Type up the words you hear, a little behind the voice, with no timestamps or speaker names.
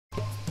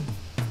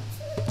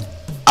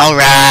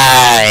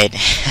Alright!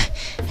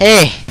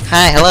 Hey!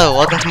 Hi, hello,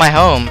 welcome to my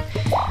home.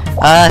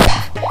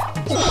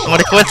 What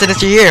a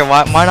coincidence you're here.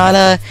 Why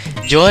not,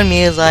 join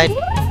me as I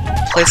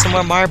play some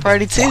more Mario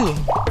Party 2?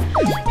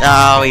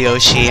 Oh,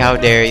 Yoshi, how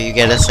dare you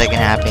get a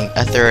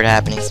third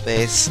happening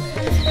space.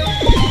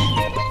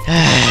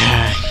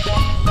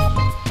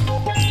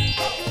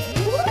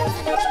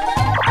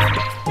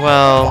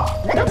 Well,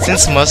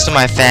 since most of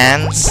my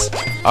fans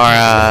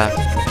are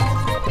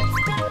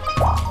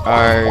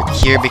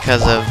here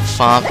because of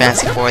Final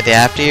Fantasy IV The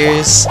After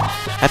Years,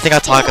 I think I'll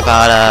talk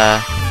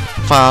about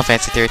Final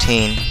Fantasy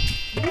 13.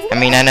 I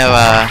mean, I know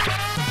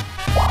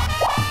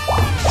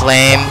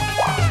Flame,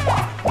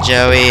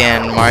 Joey,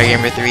 and Mario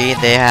Gamer 3,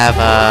 they have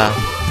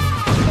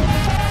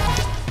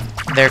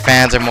their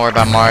fans are more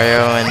about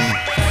Mario and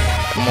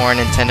more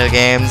Nintendo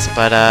games,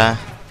 but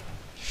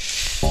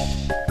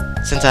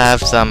since I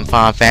have some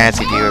Final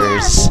Fantasy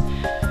viewers,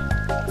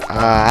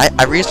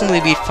 I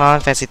recently beat Final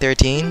Fantasy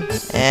 13,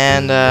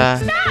 and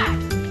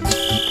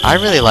I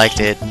really liked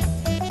it.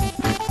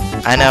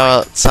 I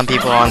know some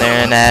people on the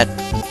internet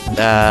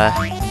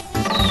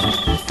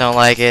don't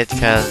like it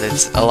because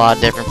it's a lot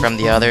different from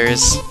the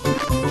others,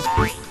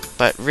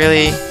 but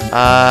really,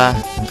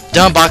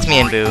 don't box me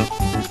in, boo.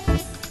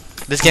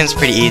 This game's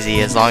pretty easy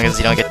as long as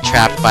you don't get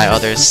trapped by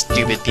other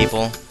stupid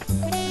people.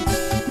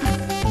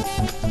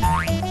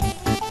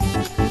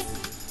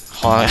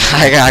 Hold on,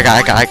 I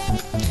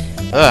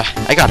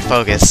gotta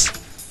focus.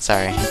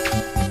 Sorry.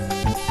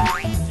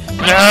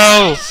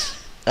 No!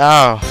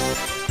 Oh.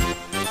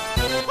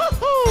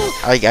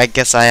 I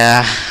guess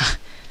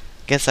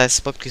guess I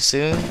spoke too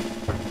soon.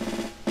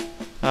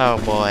 Oh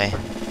boy.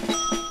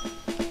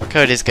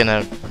 Cody's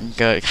gonna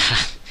go.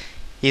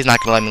 He's not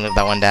gonna let me live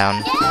that one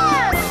down.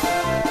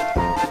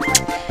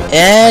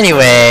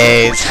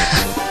 Anyways.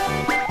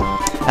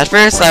 At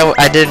first,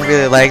 I didn't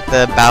really like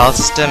the battle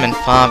system in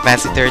Final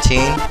Fantasy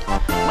 13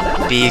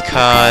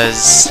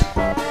 because,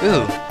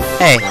 ooh,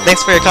 hey,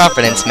 thanks for your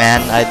confidence,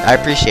 man. I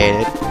appreciate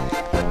it.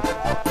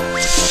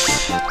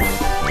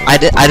 I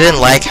didn't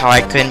like how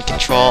I couldn't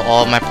control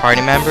all of my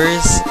party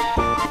members,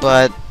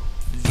 but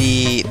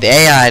the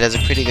AI does a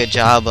pretty good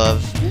job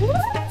of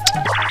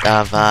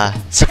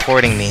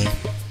supporting me.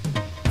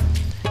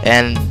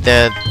 And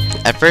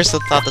at first I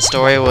thought the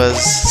story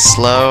was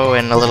slow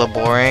and a little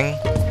boring,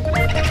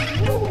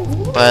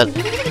 but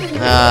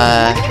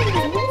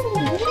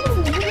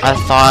I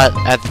thought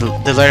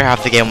the later half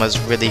of the game was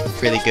really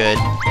good,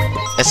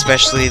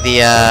 especially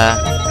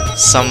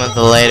some of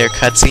the later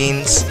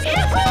cutscenes,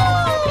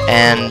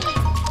 and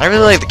I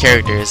really like the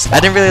characters. I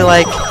didn't really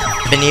like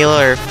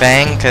Vanilla or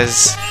Fang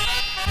because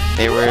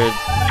they were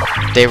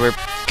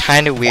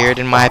kind of weird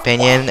in my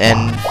opinion,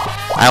 and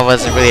I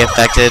wasn't really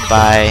affected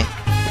by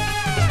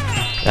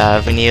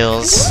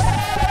Vanille's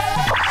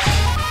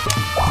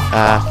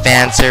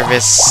fan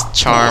service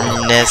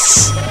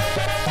charmness,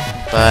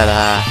 but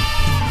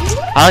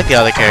I like the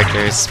other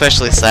characters,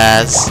 especially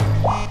Saz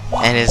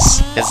and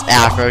his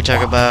Afro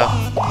Chocobo.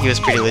 He was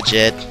pretty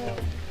legit.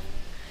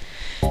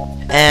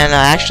 And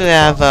I actually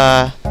have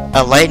a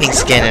lightning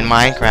skin in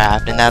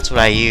Minecraft, and that's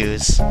what I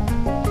use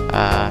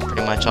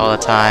pretty much all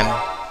the time.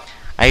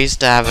 I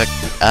used to have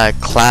a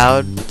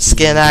cloud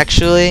skin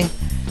actually,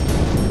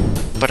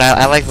 but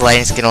I like the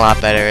lightning skin a lot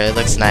better. It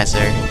looks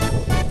nicer.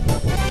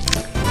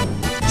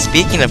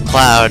 Speaking of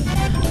Cloud,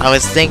 I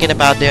was thinking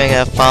about doing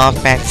a Final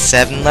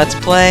Fantasy VII Let's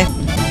Play,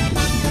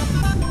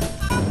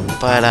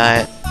 but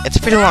it's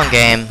a pretty long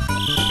game.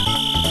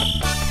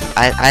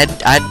 I'd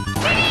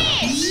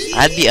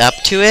be up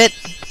to it,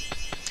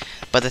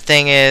 but the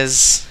thing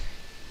is,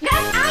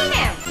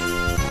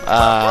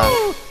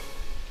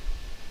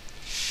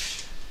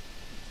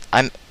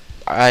 I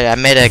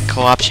made a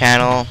co-op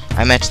channel.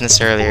 I mentioned this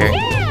earlier,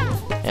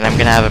 and I'm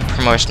gonna have a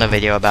promotional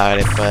video about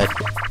it, but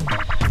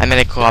I made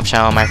a co-op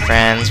channel with my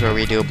friends where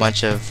we do a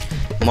bunch of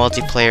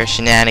multiplayer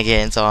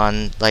shenanigans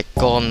on like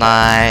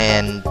GoldenEye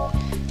and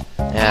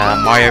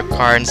Mario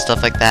Kart and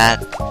stuff like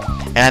that.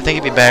 And I think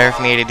it'd be better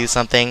for me to do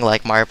something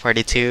like Mario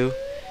Party 2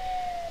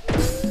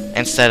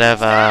 instead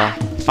of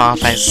Final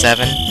Fantasy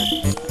VII. I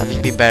think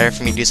it'd be better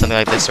for me to do something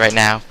like this right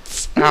now.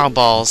 Ow,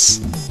 balls.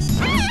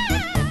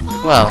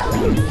 Well,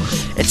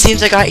 it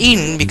seems I got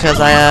eaten because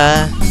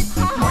I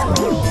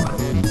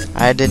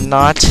did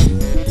not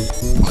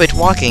quit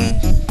walking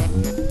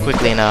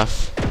quickly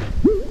enough.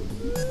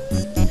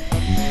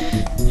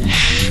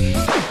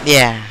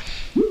 Yeah.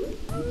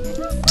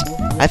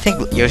 I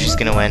think Yoshi's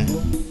gonna win.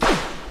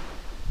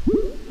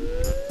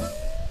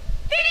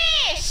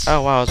 Finish!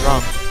 Oh wow, I was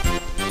wrong.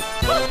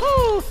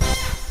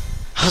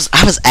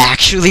 I was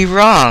actually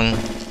wrong.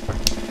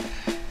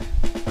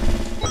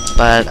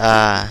 But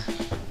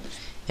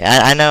yeah,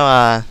 I know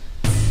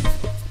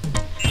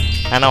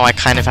I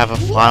kind of have a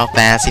Final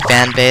Fantasy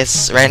fan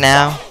base right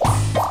now,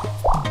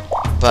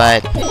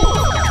 but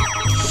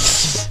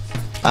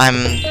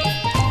I'm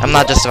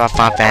not just about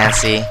Final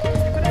Fantasy.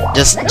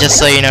 Just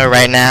so you know,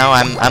 right now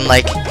I'm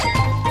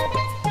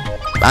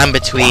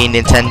between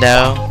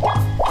Nintendo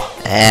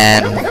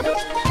and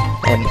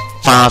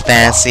Final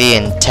Fantasy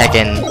and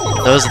Tekken.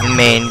 Those are the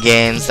main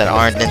games that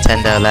aren't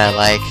Nintendo that I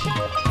like.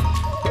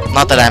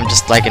 Not that I'm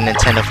just like a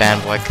Nintendo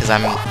fanboy, because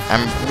I'm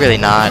really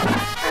not.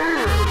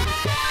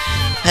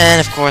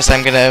 And of course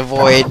I'm gonna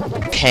avoid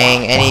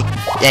paying any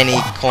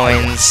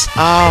coins.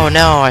 Oh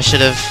no, I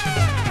should have.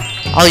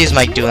 I'll use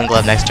my Dueling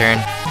Glove next turn,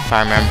 if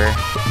I remember.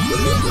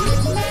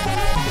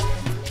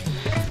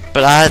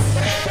 But I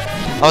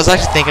was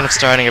actually thinking of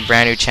starting a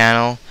brand new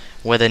channel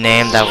with a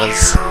name that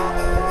was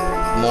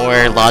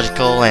more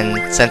logical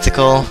and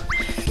sensical.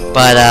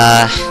 But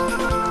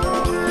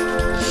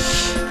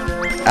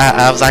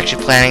I was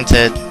actually planning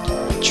to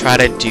try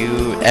to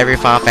do every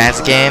Final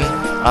Fantasy game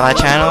on that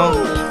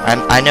channel.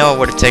 I know it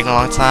would have taken a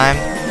long time,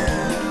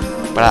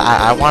 but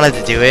I wanted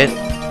to do it.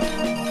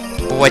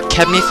 But what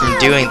kept me from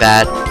doing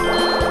that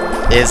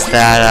is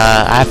that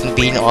I haven't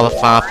beaten all the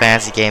Final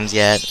Fantasy games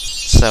yet,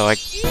 so I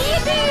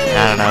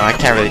don't know, I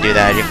can't really do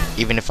that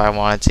even if I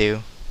wanted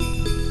to.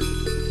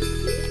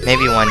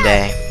 Maybe one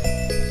day.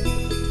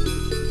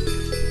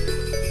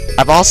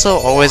 I've also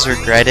always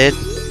regretted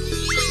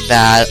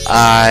that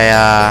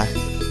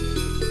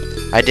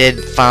I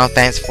did Final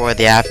Fantasy IV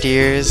The After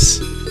Years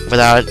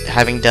without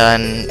having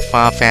done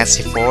Final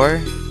Fantasy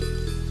IV.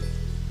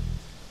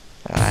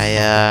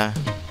 I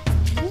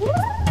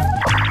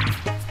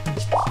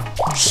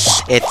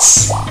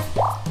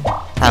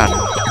don't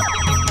know.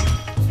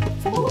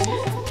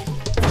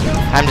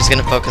 I'm just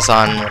gonna focus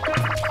on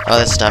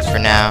other stuff for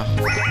now.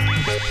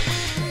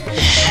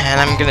 And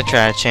I'm gonna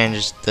try to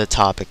change the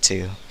topic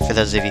too, for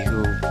those of you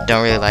who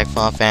don't really like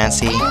Final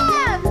Fantasy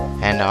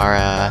and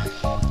are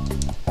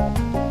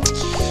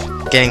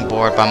getting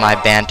bored by my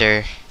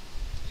banter.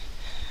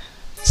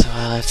 So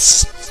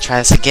let's try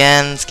this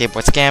again.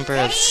 Skateboard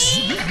Scamper.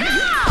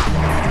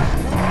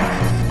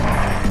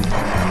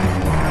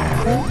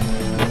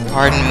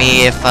 Pardon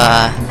me if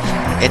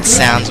it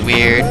sounds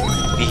weird,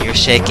 if you hear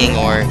shaking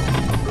or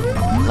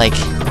like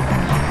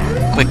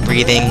quick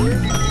breathing.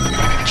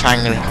 I'm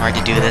trying really hard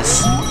to do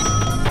this.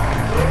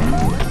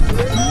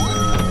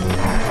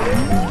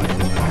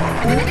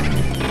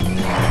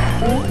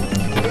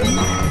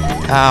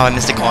 Oh, I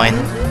missed a coin.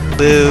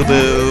 Boo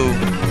boo.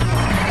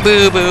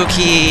 Boo boo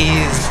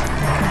keys.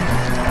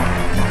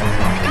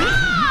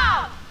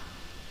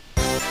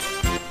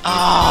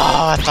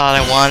 Oh, I thought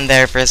I won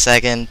there for a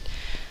second.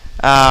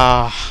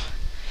 Oh,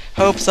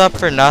 hopes up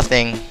for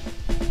nothing.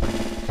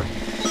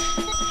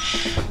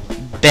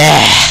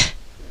 Bah.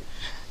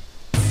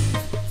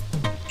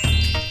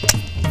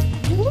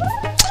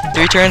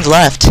 3 turns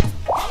left.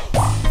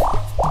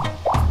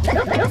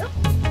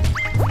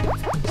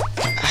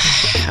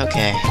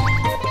 Okay.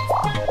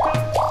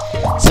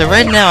 So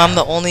right now I'm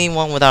the only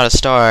one without a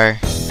star,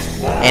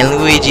 and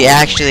Luigi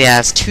actually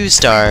has 2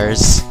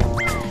 stars.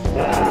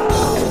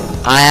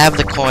 I have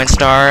the coin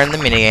star and the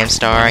minigame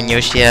star, and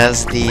Yoshi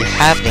has the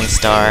happening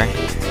star.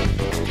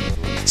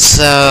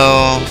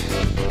 So,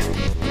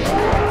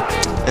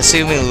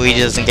 assuming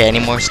Luigi doesn't get any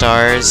more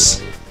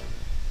stars,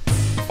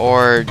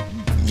 or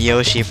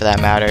Yoshi for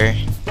that matter,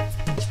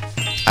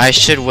 I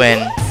should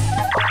win.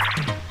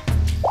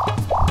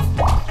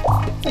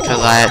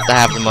 Because I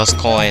have the most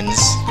coins.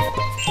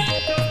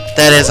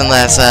 That is,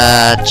 unless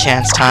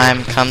chance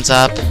time comes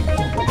up.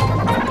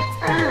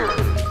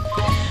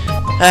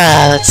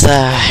 Let's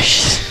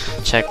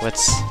check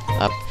what's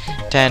up.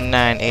 10,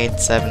 9, 8,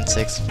 7,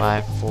 6,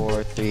 5,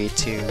 4, 3,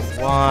 2,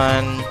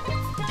 1.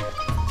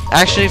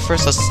 Actually,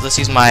 first let's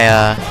use my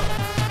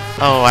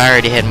oh, I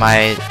already hit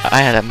my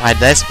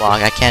dice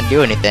block. I can't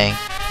do anything.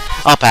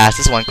 I'll pass.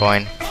 This 1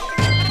 coin.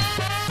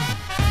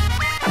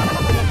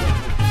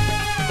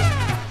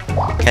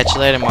 Catch you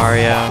later,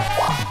 Mario.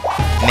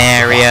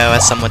 Mario,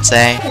 as some would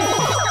say.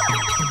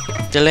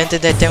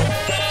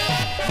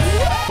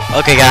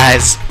 Okay,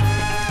 guys.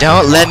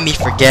 Don't let me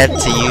forget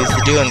to use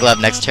the Dueling Glove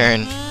next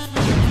turn.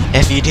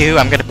 If you do,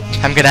 I'm gonna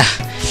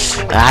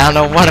I don't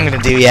know what I'm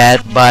gonna do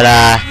yet, but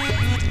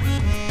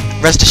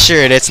rest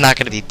assured it's not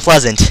gonna be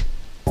pleasant.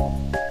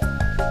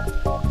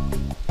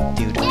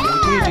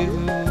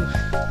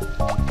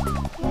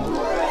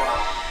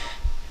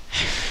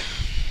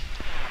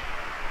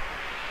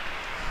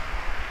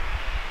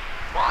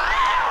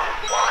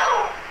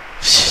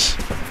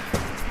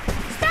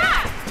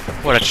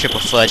 What a triple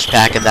fudge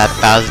packet that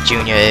Bowser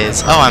Jr.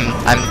 is. Oh,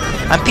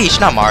 I'm Peach,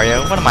 not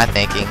Mario. What am I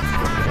thinking?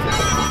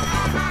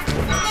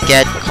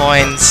 Get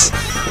coins.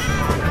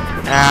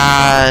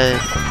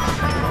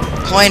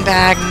 Coin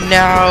bag.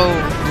 No,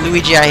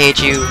 Luigi, I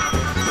hate you.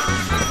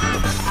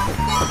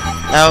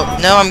 No,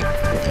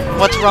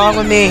 what's wrong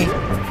with me?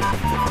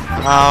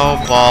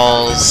 Oh,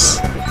 balls.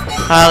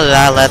 How did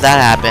I let that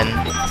happen?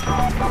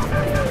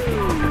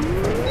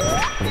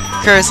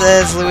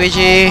 Curses,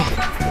 Luigi.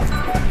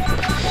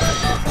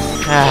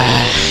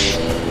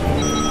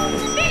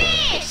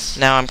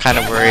 Now I'm kind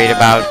of worried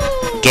about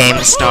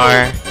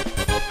GameStar.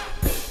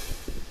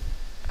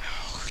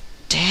 Oh,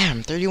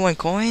 damn, 31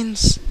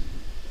 coins?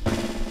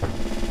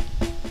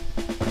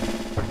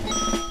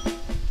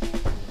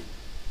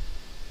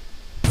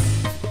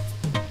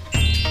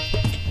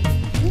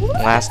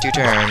 Last 2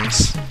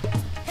 turns.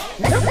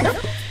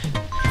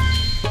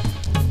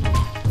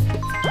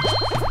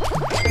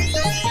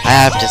 I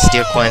have to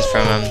steal coins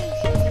from him.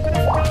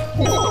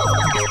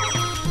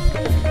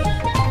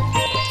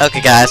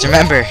 Okay guys,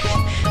 remember,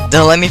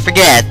 don't let me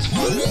forget.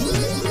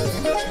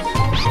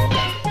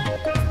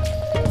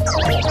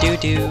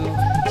 Doo-doo.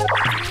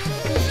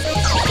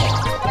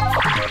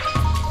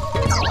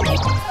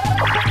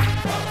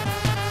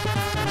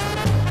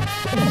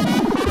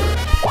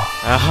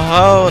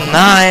 Oh,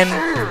 9!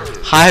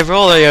 High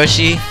roller,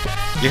 Yoshi.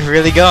 You're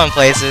really going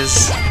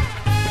places.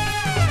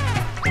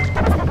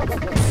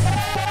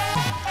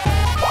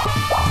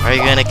 Are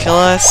you gonna kill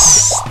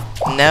us?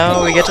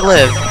 No, we get to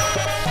live.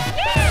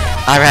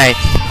 Alright.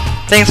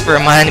 Thanks for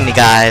reminding me,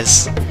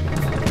 guys.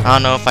 I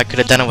don't know if I could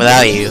have done it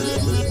without you.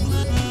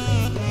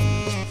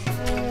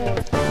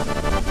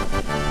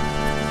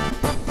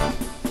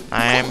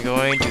 I am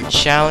going to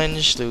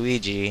challenge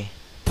Luigi.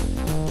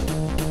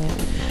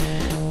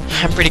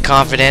 I'm pretty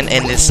confident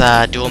in this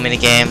duel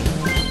minigame.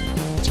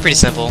 It's pretty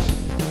simple.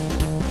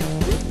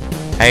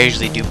 I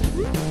usually do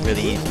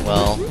really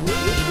well.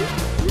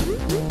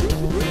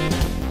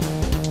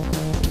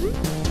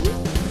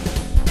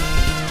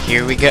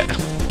 Here we go.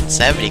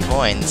 70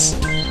 coins.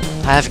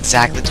 I have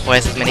exactly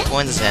twice as many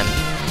coins as him.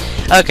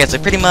 Okay, so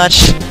pretty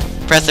much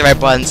press the right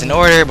buttons in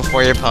order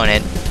before your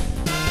opponent.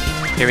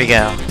 Here we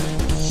go.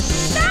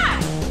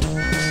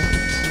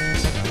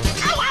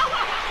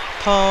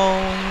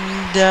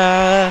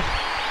 Ponda.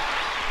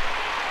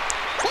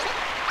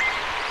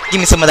 Give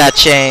me some of that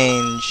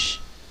change.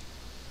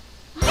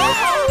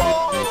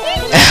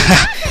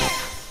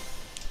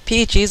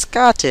 Peachy's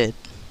got it.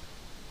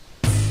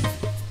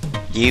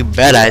 You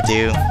bet I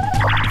do.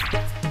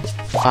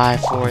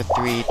 5, 4,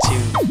 3, 2,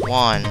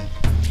 1.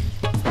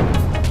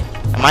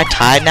 Am I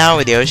tied now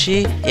with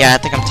Yoshi? Yeah, I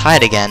think I'm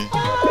tied again.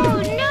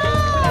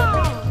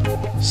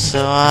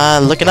 So,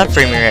 looking up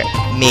for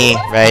me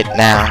right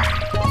now.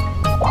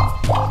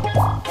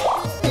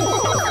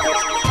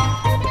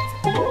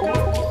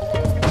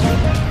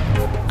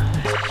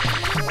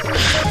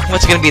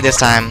 What's it gonna be this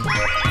time?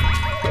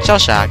 Shell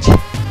shocked.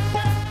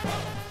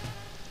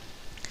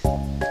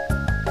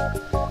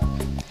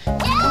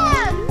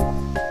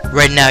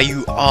 Right now,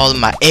 you all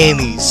my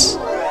Amy's.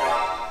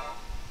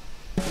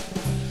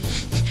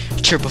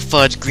 Triple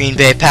fudge Green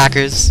Bay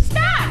Packers.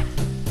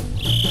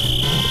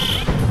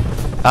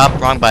 Up,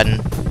 wrong button.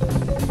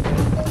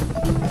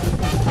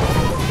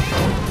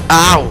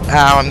 Ow!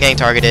 Ow, I'm getting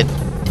targeted.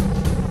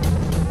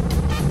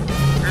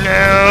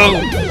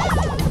 No!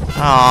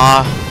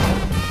 Aww.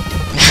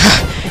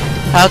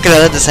 How could I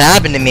let this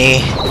happen to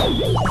me?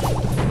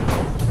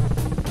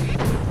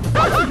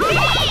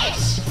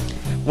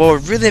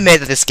 What really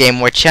made this game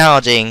more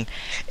challenging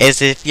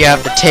is if you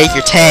have to take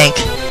your tank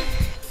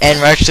and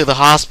rush to the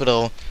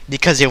hospital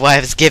because your wife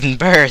has given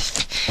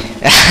birth.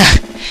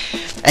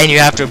 And you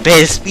have to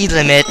obey the speed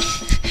limit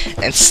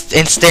and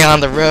stay on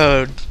the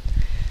road.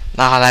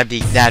 Oh, that'd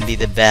be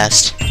the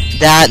best.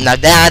 Now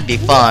that'd be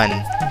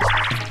fun.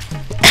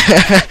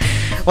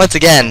 Once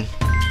again,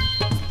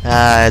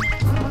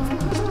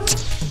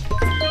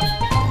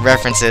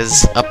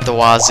 references up the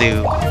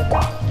wazoo,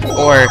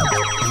 or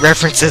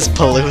references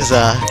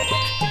Palooza,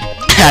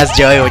 as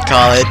Joey would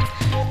call it.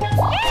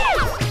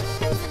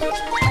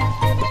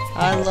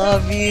 I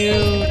love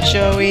you,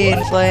 Joey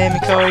and Flame,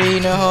 Cody,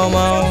 no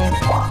homo.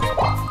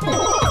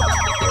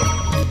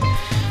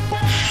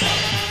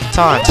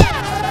 Taunt.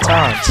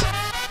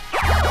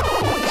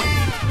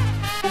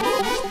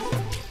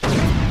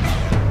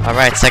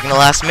 Alright, second to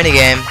last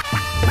minigame.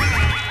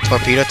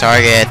 Torpedo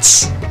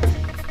targets.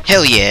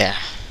 Hell yeah.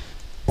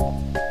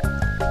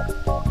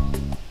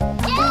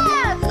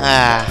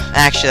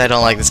 Actually I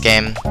don't like this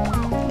game.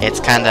 It's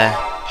kinda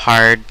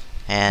hard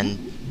and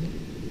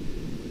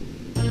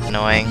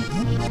annoying.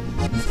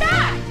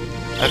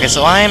 Okay,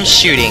 so I am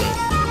shooting,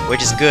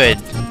 which is good.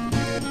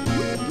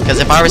 Because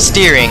if I were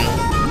steering,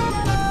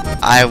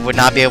 I would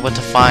not be able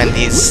to find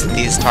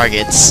these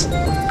targets.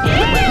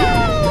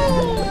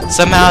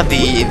 Somehow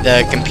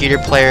the computer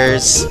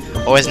players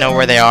always know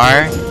where they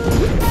are.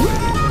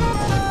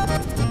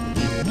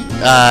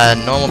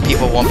 Normal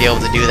people won't be able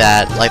to do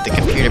that, like the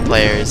computer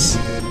players.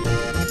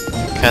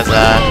 Cause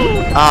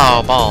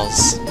oh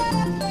balls.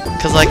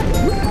 Cause like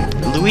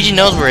Luigi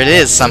knows where it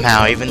is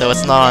somehow, even though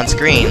it's not on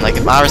screen. Like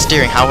if I were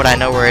steering, how would I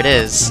know where it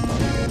is?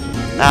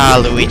 Ah,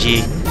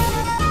 Luigi.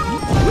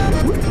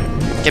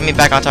 Get me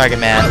back on target,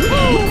 man.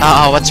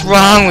 Oh, what's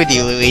wrong with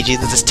you, Luigi?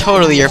 This is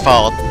totally your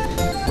fault.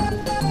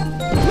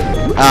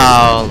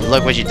 Oh,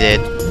 look what you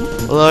did.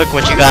 Look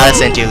what you got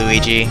us into,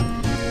 Luigi.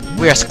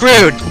 We are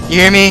screwed!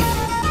 You hear me?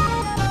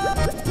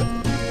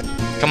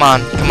 Come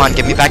on,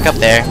 get me back up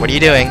there. What are you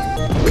doing?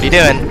 What are you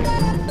doing?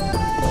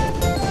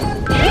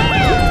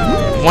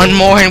 One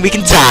more and we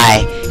can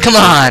die! Come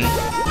on!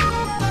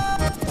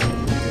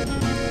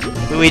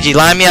 Luigi,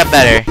 line me up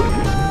better.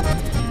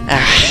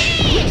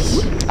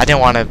 I didn't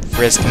want to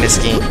risk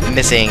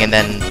missing and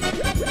then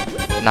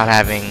not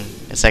having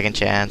a second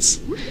chance.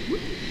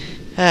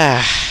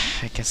 I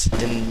guess it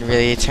didn't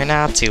really turn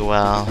out too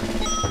well.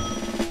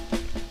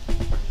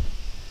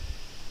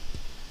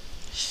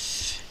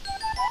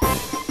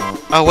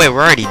 Oh wait,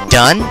 we're already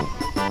done?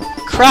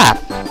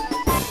 Crap!